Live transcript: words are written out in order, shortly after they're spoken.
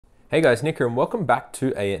Hey guys, Nick here and welcome back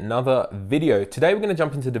to another video. Today we're going to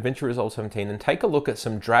jump into Davinci Resolve 17 and take a look at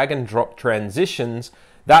some drag and drop transitions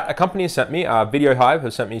that a company has sent me. Video Hive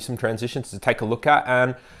has sent me some transitions to take a look at,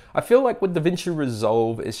 and I feel like with Davinci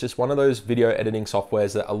Resolve, it's just one of those video editing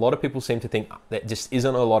softwares that a lot of people seem to think that just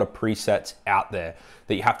isn't a lot of presets out there,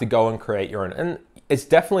 that you have to go and create your own. And it's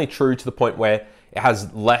definitely true to the point where it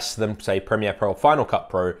has less than, say, Premiere Pro or Final Cut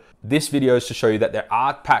Pro. This video is to show you that there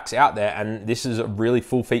are packs out there, and this is a really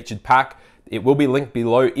full-featured pack. It will be linked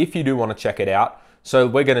below if you do want to check it out. So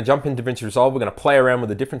we're going to jump into Davinci Resolve. We're going to play around with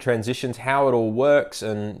the different transitions, how it all works,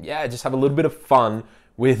 and yeah, just have a little bit of fun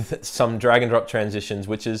with some drag and drop transitions,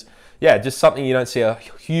 which is, yeah, just something you don't see a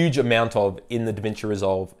huge amount of in the Davinci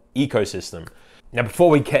Resolve ecosystem. Now, before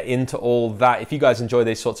we get into all that, if you guys enjoy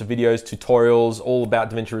these sorts of videos, tutorials, all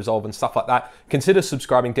about Davinci Resolve and stuff like that, consider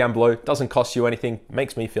subscribing down below. It doesn't cost you anything,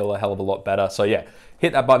 makes me feel a hell of a lot better. So yeah,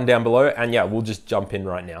 hit that button down below and yeah, we'll just jump in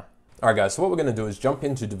right now. All right guys, so what we're gonna do is jump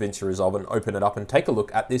into Davinci Resolve and open it up and take a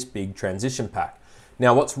look at this big transition pack.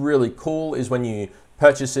 Now, what's really cool is when you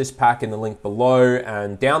purchase this pack in the link below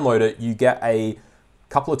and download it, you get a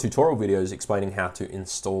couple of tutorial videos explaining how to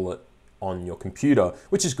install it on your computer,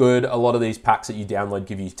 which is good. A lot of these packs that you download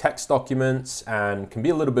give you text documents and can be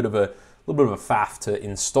a little bit of a faff to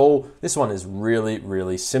install. This one is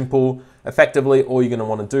really simple. Effectively, all you're going to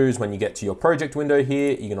want to do is when you get to your project window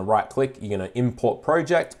here, you're going to right click, you're going to import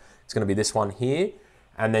project. It's going to be this one here,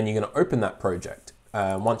 and then you're going to open that project.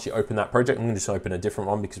 Once you open that project, I'm going to just open a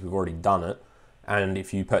different one because we've already done it. And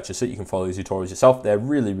if you purchase it, you can follow these tutorials yourself. They're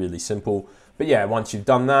really simple. But yeah, once you've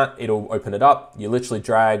done that, it'll open it up. You literally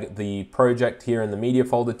drag the project here in the media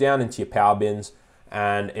folder down into your power bins,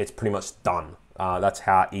 and it's pretty much done. That's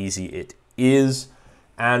how easy it is.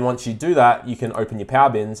 And once you do that, you can open your power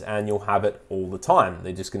bins and you'll have it all the time.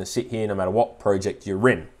 They're just gonna sit here no matter what project you're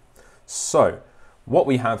in. So what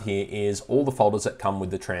we have here is all the folders that come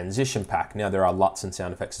with the transition pack. Now there are LUTs and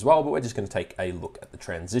sound effects as well, but we're just gonna take a look at the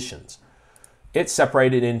transitions. It's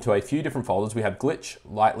separated into a few different folders. We have glitch,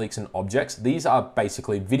 light leaks, and objects. These are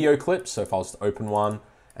basically video clips. So if I was to open one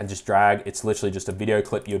and just drag, it's literally just a video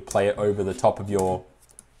clip. You'd play it over the top of your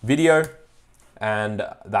video, and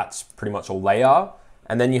that's pretty much all they are.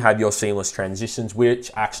 And then you have your seamless transitions,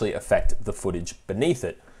 which actually affect the footage beneath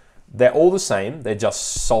it. They're all the same. They're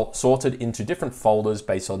just sorted into different folders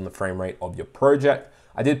based on the frame rate of your project.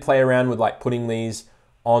 I did play around with like putting these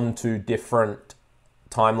onto different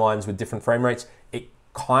timelines with different frame rates. It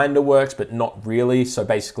kind of works, but not really. So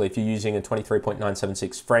basically, if you're using a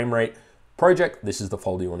 23.976 frame rate project, this is the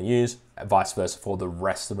folder you want to use, vice versa for the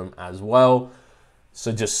rest of them as well.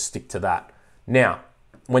 So just stick to that. Now,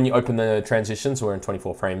 when you open the transitions, we're in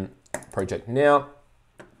 24 frame project now,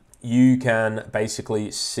 you can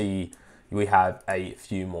basically see we have a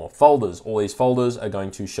few more folders. All these folders are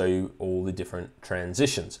going to show you all the different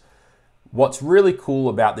transitions. What's really cool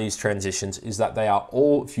about these transitions is that they are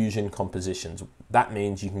all fusion compositions. That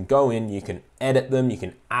means you can go in, you can edit them, you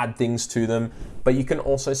can add things to them, but you can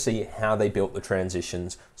also see how they built the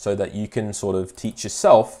transitions so that you can sort of teach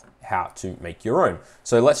yourself how to make your own.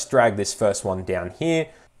 So let's drag this first one down here,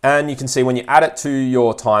 and you can see when you add it to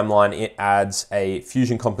your timeline, it adds a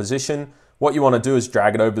fusion composition. What you want to do is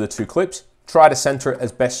drag it over the two clips, try to center it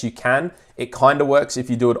as best you can. It kind of works if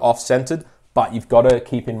you do it off-centered, but you've got to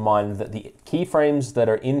keep in mind that the keyframes that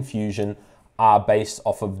are in Fusion are based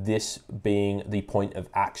off of this being the point of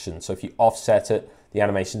action. So if you offset it, the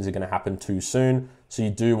animations are going to happen too soon. So you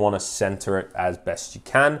do want to center it as best you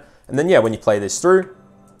can. And then yeah, when you play this through,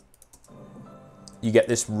 you get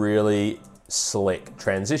this really slick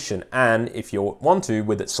transition. And if you want to,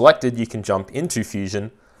 with it selected, you can jump into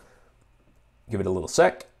Fusion, give it a little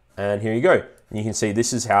sec, and here you go. And you can see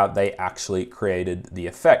this is how they actually created the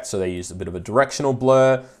effect. So they used a bit of a directional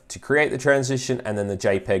blur to create the transition, and then the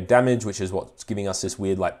JPEG damage, which is what's giving us this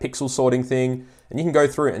weird like pixel sorting thing. And you can go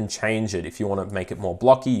through it and change it. If you want to make it more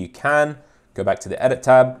blocky, you can. Go back to the edit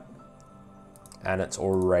tab, and it's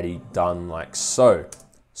already done like so.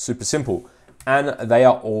 Super simple. And they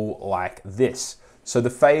are all like this. So the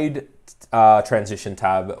fade transition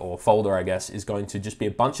tab or folder, I guess, is going to just be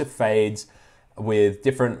a bunch of fades with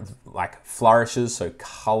different like flourishes, so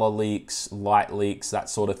color leaks, light leaks, that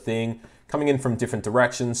sort of thing, coming in from different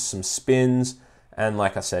directions, some spins, and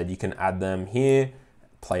like I said, you can add them here,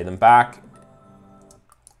 play them back,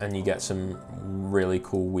 and you get some really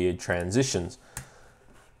cool, weird transitions.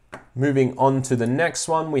 Moving on to the next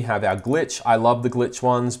one, we have our glitch. I love the glitch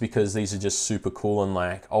ones because these are just super cool and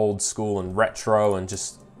like old school and retro, and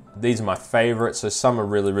just, these are my favorites. So some are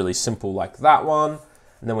really simple like that one.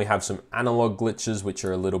 And then we have some analog glitches, which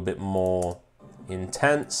are a little bit more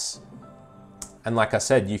intense. And like I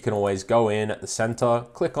said, you can always go in at the center,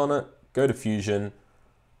 click on it, go to Fusion,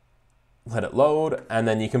 let it load, and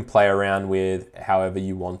then you can play around with however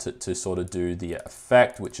you want it to sort of do the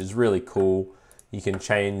effect, which is really cool. You can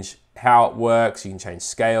change how it works, you can change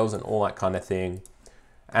scales and all that kind of thing.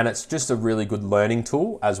 And it's just a really good learning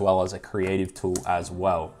tool as well as a creative tool as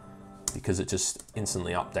well, because it just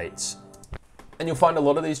instantly updates. And you'll find a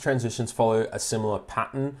lot of these transitions follow a similar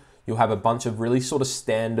pattern. You'll have a bunch of really sort of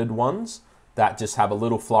standard ones that just have a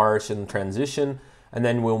little flourish and transition, and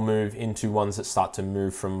then we'll move into ones that start to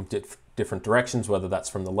move from different directions, whether that's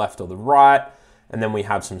from the left or the right. And then we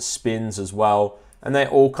have some spins as well. And they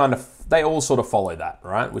all sort of follow that,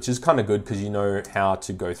 right? Which is kind of good because you know how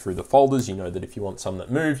to go through the folders. You know that if you want some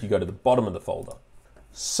that move, you go to the bottom of the folder.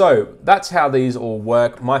 So that's how these all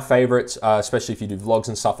work. My favorites, especially if you do vlogs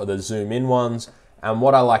and stuff, are the zoom in ones. And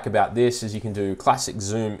what I like about this is you can do classic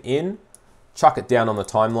zoom in, chuck it down on the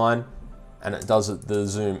timeline, and it does the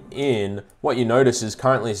zoom in. What you notice is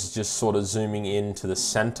currently it's just sort of zooming in to the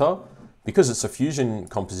center. Because it's a Fusion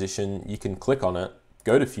composition, you can click on it,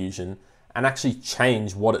 go to Fusion, and actually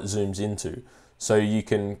change what it zooms into. So you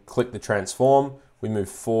can click the transform, we move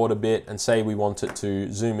forward a bit, and say we want it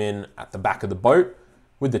to zoom in at the back of the boat.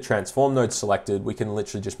 With the transform node selected, we can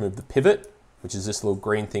literally just move the pivot, which is this little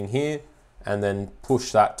green thing here, and then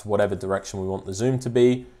push that to whatever direction we want the zoom to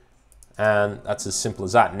be. And that's as simple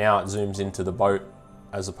as that. Now it zooms into the boat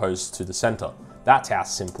as opposed to the center. That's how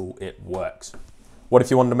simple it works. What if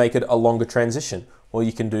you wanted to make it a longer transition? Well,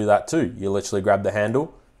 you can do that too. You literally grab the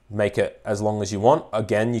handle, make it as long as you want.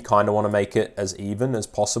 Again, you kind of want to make it as even as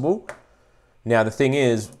possible. Now, the thing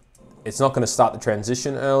is, it's not going to start the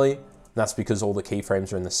transition early. That's because all the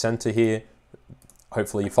keyframes are in the center here.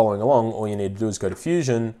 Hopefully you're following along. All you need to do is go to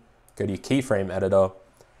Fusion, go to your keyframe editor,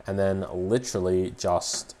 and then literally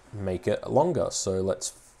just make it longer. So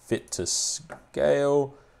let's fit to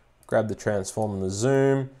scale, grab the transform and the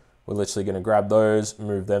zoom. We're literally going to grab those,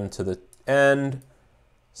 move them to the end.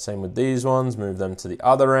 Same with these ones, move them to the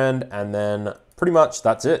other end, and then pretty much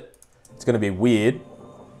that's it. It's going to be weird,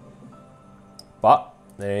 but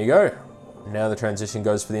there you go. Now the transition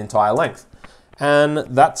goes for the entire length. And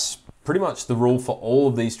that's pretty much the rule for all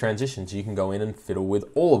of these transitions. You can go in and fiddle with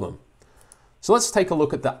all of them. So let's take a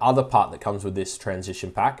look at the other part that comes with this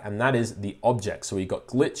transition pack, and that is the objects. So we've got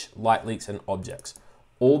glitch, light leaks, and objects.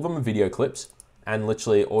 All of them are video clips. And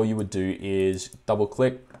literally all you would do is double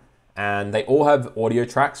click, and they all have audio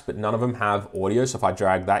tracks, but none of them have audio. So if I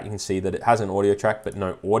drag that, you can see that it has an audio track, but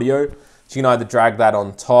no audio. So you can either drag that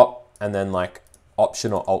on top and then like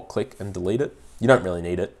Option or Alt click and delete it. You don't really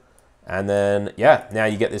need it. And then, yeah, now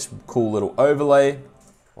you get this cool little overlay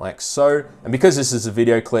like so. And because this is a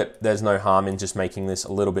video clip, there's no harm in just making this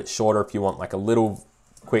a little bit shorter if you want like a little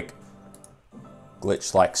quick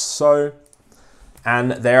glitch like so.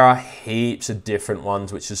 And there are heaps of different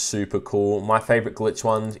ones, which is super cool. My favorite glitch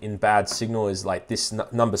ones in Bad Signal is like this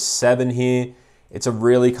number 7 here. It's a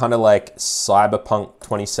really kind of like Cyberpunk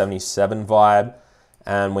 2077 vibe.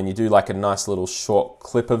 And when you do like a nice little short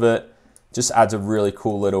clip of it, just adds a really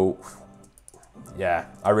cool little, yeah,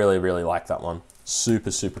 I really, really like that one.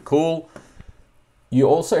 Super, super cool. You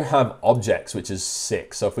also have objects, which is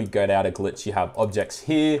sick. So if we go down a glitch, you have objects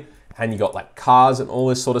here, and you got like cars and all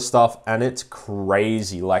this sort of stuff, and it's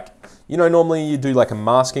crazy. Like, you know, normally you do like a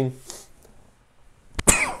masking.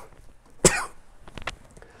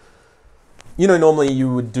 You know, normally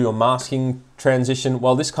you would do a masking transition.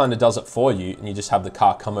 Well, this kind of does it for you, and you just have the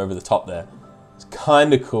car come over the top there. It's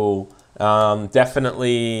kind of cool.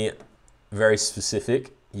 Definitely very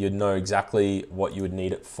specific. You'd know exactly what you would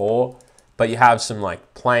need it for. But you have some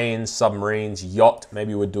like planes, submarines, yacht.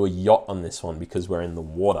 Maybe we'd do a yacht on this one because we're in the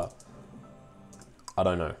water. I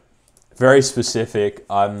don't know. Very specific.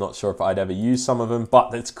 I'm not sure if I'd ever use some of them,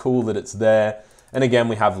 but it's cool that it's there. And again,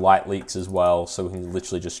 we have light leaks as well. So we can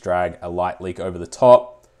literally just drag a light leak over the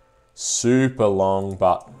top. Super long,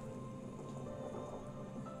 but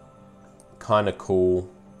kind of cool.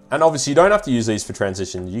 And obviously you don't have to use these for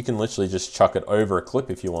transitions. You can literally just chuck it over a clip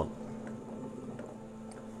if you want.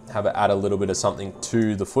 Have it add a little bit of something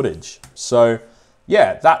to the footage. So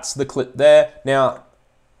yeah, that's the clip there. Now,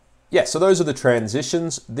 yeah, so those are the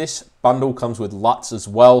transitions. This bundle comes with LUTs as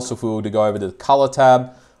well. So if we were to go over to the color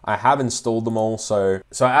tab, I have installed them all. So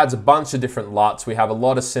it adds a bunch of different LUTs. We have a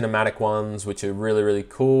lot of cinematic ones, which are really, really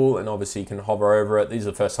cool. And obviously you can hover over it. These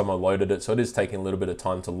are the first time I loaded it, so it is taking a little bit of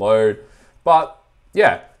time to load. But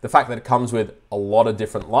yeah, the fact that it comes with a lot of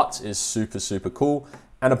different LUTs is super, super cool.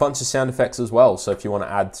 And a bunch of sound effects as well. So if you want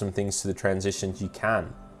to add some things to the transitions, you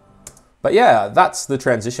can. But yeah, that's the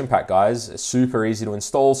transition pack, guys. It's super easy to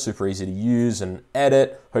install, super easy to use and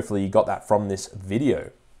edit. Hopefully you got that from this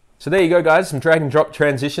video. So there you go, guys, some drag and drop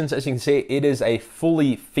transitions. As you can see, it is a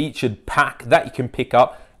fully featured pack that you can pick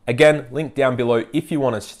up. Again, link down below if you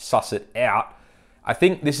want to suss it out. I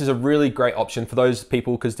think this is a really great option for those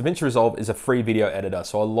people because Davinci Resolve is a free video editor.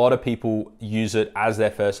 So a lot of people use it as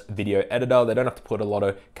their first video editor. They don't have to put a lot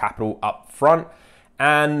of capital up front.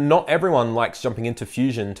 And not everyone likes jumping into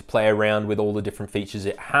Fusion to play around with all the different features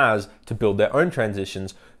it has to build their own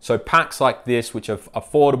transitions. So packs like this, which are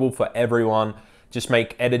affordable for everyone, just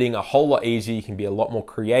make editing a whole lot easier. You can be a lot more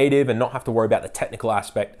creative and not have to worry about the technical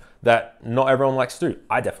aspect that not everyone likes to do.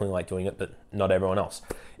 I definitely like doing it, but not everyone else.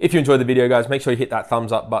 If you enjoyed the video, guys, make sure you hit that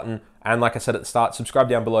thumbs up button. And like I said at the start, subscribe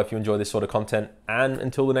down below if you enjoy this sort of content. And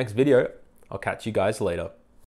until the next video, I'll catch you guys later.